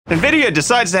Nvidia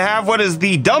decides to have what is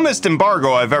the dumbest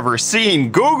embargo I've ever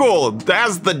seen. Google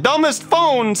has the dumbest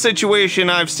phone situation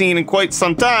I've seen in quite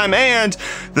some time, and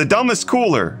the dumbest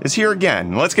cooler is here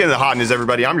again. Let's get into the hot news,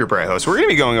 everybody. I'm your Brett host. We're going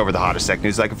to be going over the hottest tech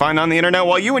news I can find on the internet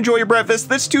while you enjoy your breakfast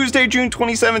this Tuesday, June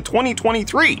 27,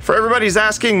 2023. For everybody's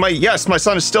asking, my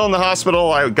son is still in the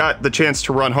hospital. I got the chance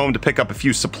to run home to pick up a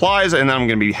few supplies, and then I'm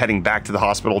going to be heading back to the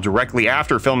hospital directly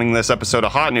after filming this episode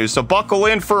of Hot News. So buckle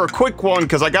in for a quick one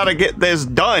because I got to get this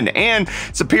done. And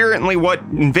it's apparently what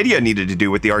Nvidia needed to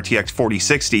do with the RTX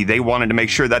 4060. They wanted to make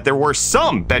sure that there were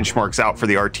some benchmarks out for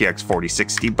the RTX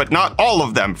 4060, but not all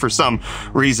of them for some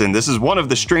reason. This is one of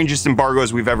the strangest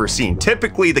embargoes we've ever seen.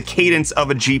 Typically, the cadence of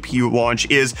a GPU launch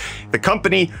is the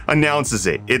company announces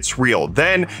it, it's real.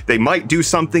 Then they might do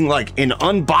something like an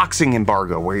unboxing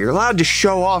embargo where you're allowed to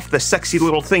show off the sexy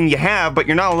little thing you have, but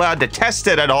you're not allowed to test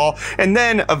it at all. And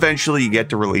then eventually you get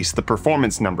to release the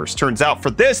performance numbers. Turns out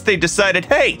for this, they decided,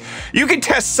 hey, you can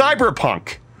test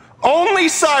Cyberpunk. Only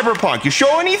Cyberpunk. You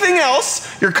show anything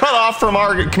else, you're cut off from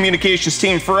our communications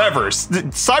team forever.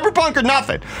 Cyberpunk or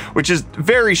nothing, which is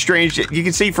very strange. You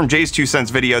can see from Jay's 2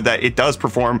 cents video that it does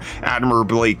perform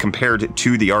admirably compared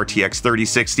to the RTX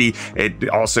 3060. It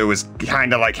also is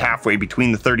kind of like halfway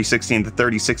between the 3060 and the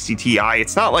 3060 Ti.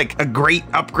 It's not like a great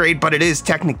upgrade, but it is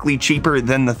technically cheaper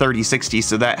than the 3060,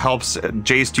 so that helps.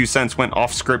 Jay's 2 cents went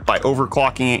off script by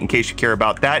overclocking it, in case you care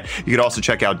about that. You could also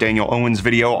check out Daniel Owen's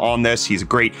video on this. He's a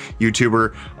great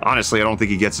YouTuber. Honestly, I don't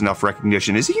think he gets enough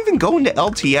recognition. Is he even going to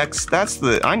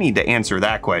LTX? I need to answer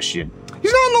that question.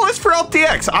 He's not on the list for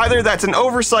LTX. Either that's an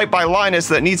oversight by Linus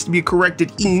that needs to be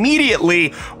corrected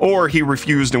immediately, or he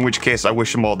refused, in which case I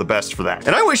wish him all the best for that.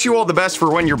 And I wish you all the best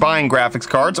for when you're buying graphics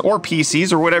cards or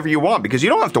PCs or whatever you want, because you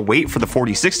don't have to wait for the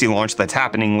 4060 launch that's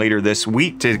happening later this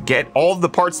week to get all of the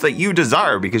parts that you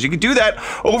desire, because you can do that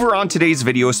over on today's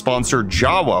video sponsor,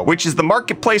 Jawa, which is the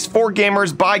marketplace for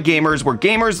gamers by gamers, where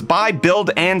gamers buy, build,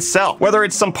 and sell. Whether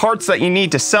it's some parts that you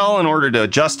need to sell in order to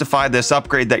justify this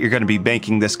upgrade that you're going to be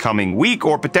making this coming week,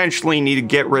 or potentially need to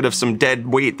get rid of some dead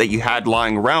weight that you had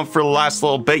lying around for the last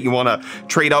little bit. You want to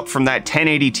trade up from that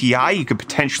 1080 Ti, you could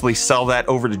potentially sell that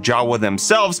over to Jawa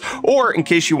themselves, or in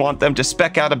case you want them to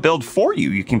spec out a build for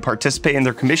you, you can participate in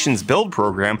their commissions build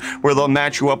program, where they'll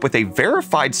match you up with a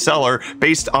verified seller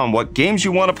based on what games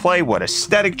you want to play, what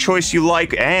aesthetic choice you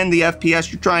like, and the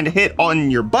FPS you're trying to hit on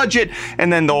your budget,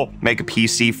 and then they'll make a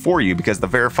PC for you, because the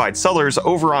verified sellers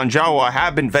over on Jawa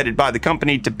have been vetted by the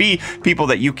company to be people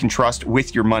that you can trust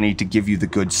with your money to give you the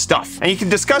good stuff. And you can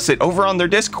discuss it over on their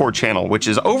Discord channel, which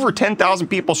is over 10,000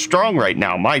 people strong right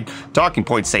now. My talking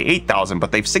points say 8,000,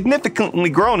 but they've significantly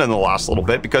grown in the last little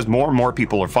bit because more and more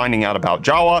people are finding out about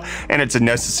Jawa, and it's a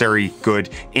necessary good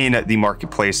in the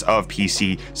marketplace of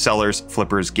PC sellers,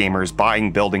 flippers, gamers,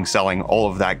 buying, building, selling, all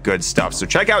of that good stuff. So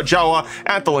check out Jawa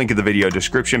at the link in the video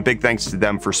description. Big thanks to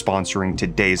them for sponsoring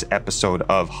today's episode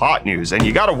of Hot News. And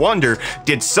you gotta wonder,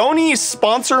 did Sony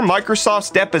sponsor Microsoft's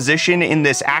deposition in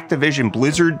this Activision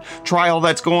Blizzard trial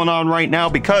that's going on right now?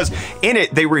 Because in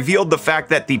it, they revealed the fact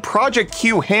that the Project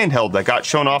Q handheld that got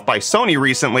shown off by Sony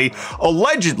recently,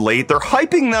 allegedly, they're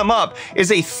hyping them up, is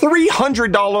a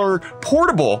 $300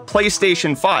 portable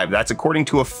PlayStation 5. That's according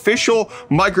to official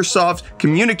Microsoft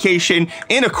communication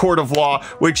in a court of law,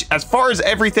 which, as far as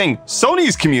everything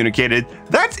Sony's communicated,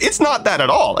 it's not that at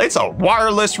all. It's a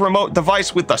wireless remote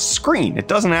device with a screen. It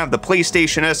doesn't have the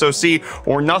PlayStation SoC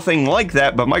or nothing like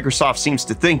that, but Microsoft seems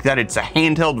to think that it's a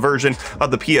handheld version of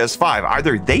the PS5.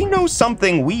 Either they know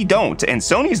something we don't, and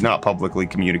Sony's not publicly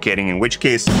communicating, in which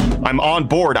case I'm on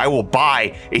board. I will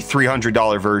buy a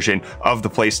 $300 version of the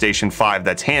PlayStation 5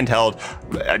 that's handheld,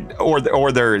 or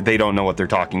they don't know what they're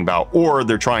talking about, or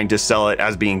they're trying to sell it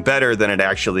as being better than it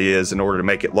actually is in order to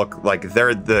make it look like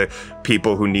they're the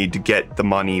people who need to get the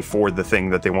money for the thing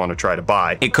that they want to try to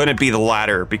buy. It couldn't be the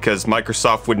latter, because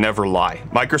Microsoft would never lie.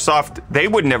 Microsoft, they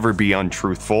would never be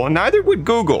untruthful, and neither would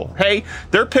Google. Hey,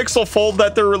 their Pixel Fold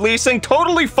that they're releasing,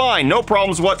 totally fine, no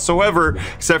problems whatsoever,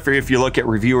 except for if you look at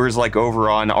reviewers like over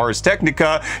on Ars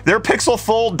Technica, their Pixel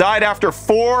Fold died after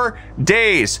 4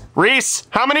 days. Reece,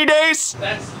 how many days?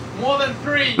 That's more than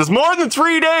 3. There's more than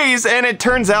 3 days, and it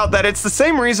turns out that it's the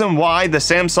same reason why the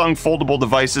Samsung foldable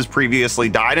devices previously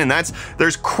died, and that's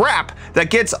there's crap that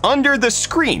gets under the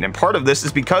screen, and part of this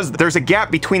is because there's a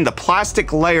gap between the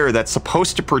plastic layer that's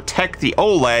supposed to protect the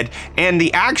OLED and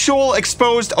the actual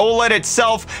exposed OLED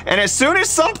itself, and as soon as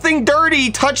something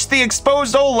dirty touched the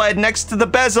exposed OLED next to the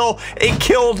bezel, it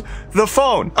killed the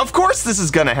phone. Of course this is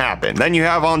gonna happen. Then you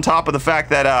have on top of the fact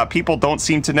that people don't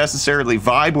seem to necessarily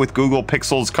vibe with Google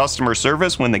Pixel's customer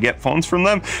service when they get phones from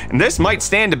them, and this might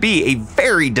stand to be a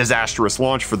very disastrous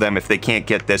launch for them if they can't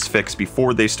get this fixed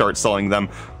before they start selling them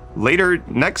later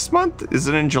next month? Is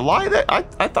it in July? That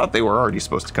I thought they were already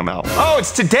supposed to come out. Oh,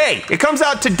 it's today. It comes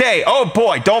out today. Oh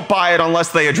boy, don't buy it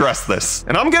unless they address this.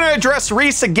 And I'm gonna address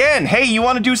Reece again. Hey, you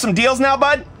wanna do some deals now,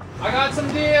 bud? I got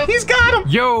some deals. He's got them.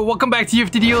 Yo, welcome back to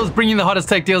UFD Deals, bringing the hottest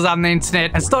tech deals out on the internet.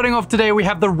 And starting off today, we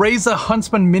have the Razer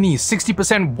Huntsman Mini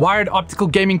 60% wired optical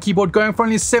gaming keyboard going for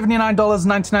only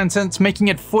 $79.99, making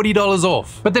it $40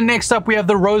 off. But then next up, we have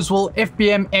the Rosewell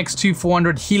FBM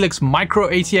X2400 Helix Micro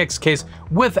ATX case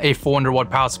with a 400 watt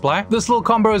power supply. This little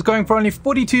combo is going for only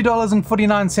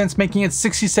 $42.49, making it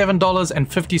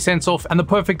 $67.50 off, and the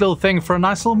perfect little thing for a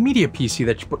nice little media PC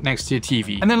that you put next to your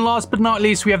TV. And then last but not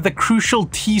least, we have the Crucial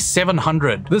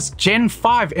T700. This Gen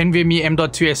 5 NVMe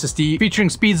M.2 SSD featuring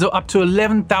speeds of up to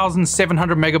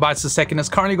 11,700 megabytes a second is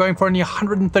currently going for only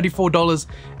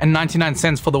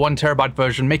 $134.99 for the 1 terabyte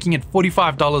version, making it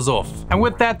 $45 off. And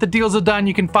with that, the deals are done.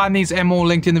 You can find these and more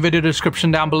linked in the video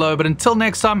description down below. But until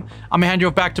next time, I'm gonna hand you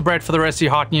off back to Brett for the rest of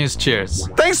your hot news. Cheers.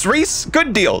 Thanks, Reece.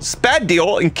 Good deals. Bad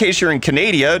deal in case you're in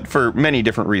Canada for many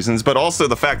different reasons, but also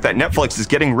the fact that Netflix is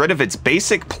getting rid of its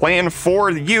basic plan for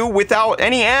you without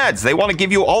any ads. They want to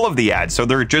give you all of the ads, so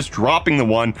they're just dropping the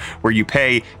one where you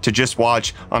pay to just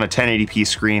watch on a 1080p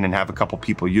screen and have a couple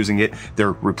people using it.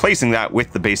 They're replacing that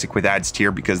with the basic with ads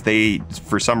tier because they,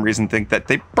 for some reason, think that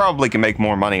they probably can make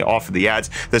more money off of the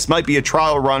ads. This might be a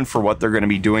trial run for what they're going to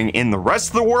be doing in the rest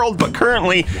of the world, but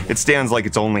currently it stands like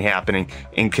it's only happening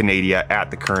in Canada at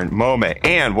the current moment.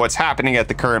 And what's happening at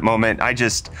the current moment, I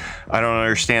don't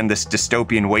understand this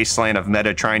dystopian wasteland of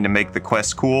Meta trying to make the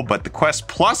Quest cool, but the Quest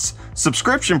Plus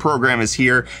subscription program is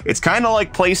here. It's kind of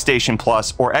like PlayStation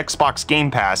Plus or Xbox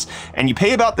Game Pass, and you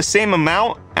pay about the same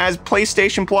amount as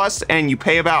PlayStation Plus, and you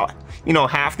pay about, you know,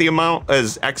 half the amount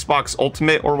as Xbox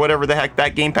Ultimate or whatever the heck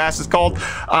that Game Pass is called.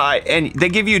 And they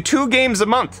give you 2 games a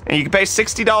month, and you can pay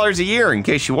 $60 a year in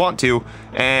case you want to,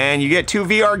 and you get 2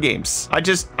 VR games. I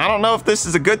don't know if this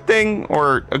is a good thing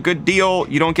or a good deal.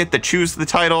 You don't get to choose the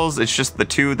titles. It's just the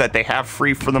 2 that they have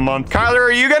free for the month. Kyler,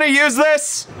 are you gonna use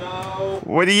this? No.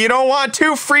 What, you don't want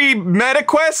 2 free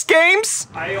MetaQuest games?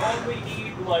 I only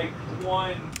need like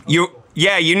 1.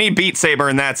 Yeah, you need Beat Saber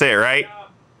and that's it, right?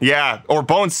 Yeah, or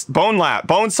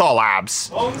Bonesaw Labs.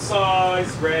 Bonesaw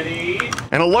is ready.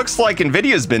 And it looks like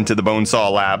NVIDIA's been to the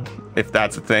Bonesaw Lab, if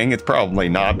that's a thing. It's probably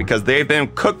not, because they've been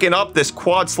cooking up this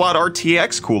quad slot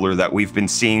RTX cooler that we've been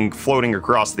seeing floating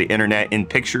across the internet in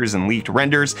pictures and leaked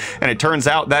renders. And it turns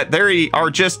out that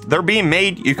they're being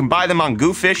made. You can buy them on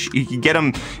Goofish. You can get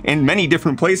them in many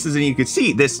different places, and you can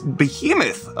see this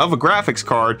behemoth of a graphics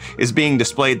card is being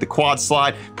displayed. The quad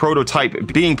slot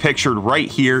prototype being pictured right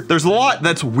here. There's a lot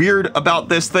that's weird about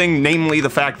this thing, namely the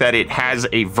fact that it has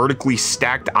a vertically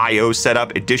stacked I/O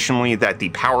setup. Additionally, that the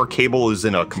power cable is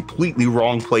in a completely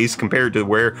wrong place compared to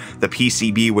where the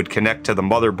PCB would connect to the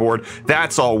motherboard.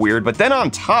 That's all weird. But then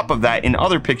on top of that, in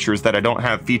other pictures that I don't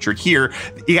have featured here,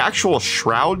 the actual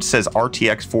shroud says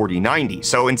RTX 4090.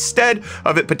 So instead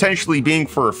of it potentially being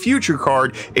for a future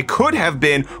card, it could have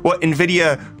been what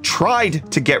NVIDIA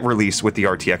tried to get released with the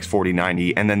RTX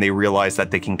 4090, and then they realized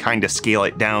that they can kind of scale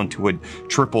it down to a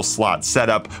triple slot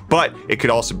setup. But it could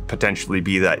also potentially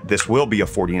be that this will be a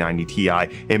 4090 Ti.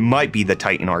 It might be the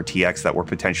Titan RTX that we're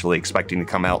potentially expecting to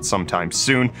come out sometime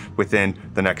soon within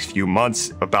the next few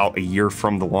months, about a year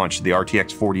from the launch of the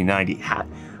RTX 4090.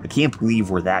 I can't believe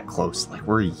we're that close. Like,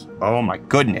 oh my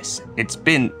goodness, it's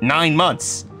been 9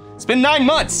 months. It's been 9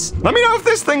 months. Let me know if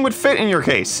this thing would fit in your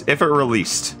case if it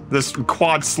released. This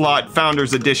quad slot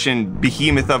Founders Edition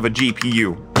behemoth of a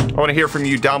GPU. I want to hear from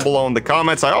you down below in the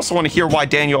comments. I also want to hear why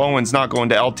Daniel Owen's not going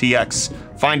to LTX.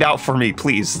 Find out for me,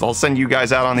 please. I'll send you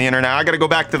guys out on the internet. I got to go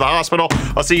back to the hospital.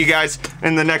 I'll see you guys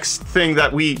in the next thing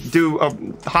that we do,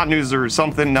 hot news or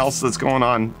something else that's going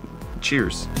on.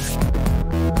 Cheers.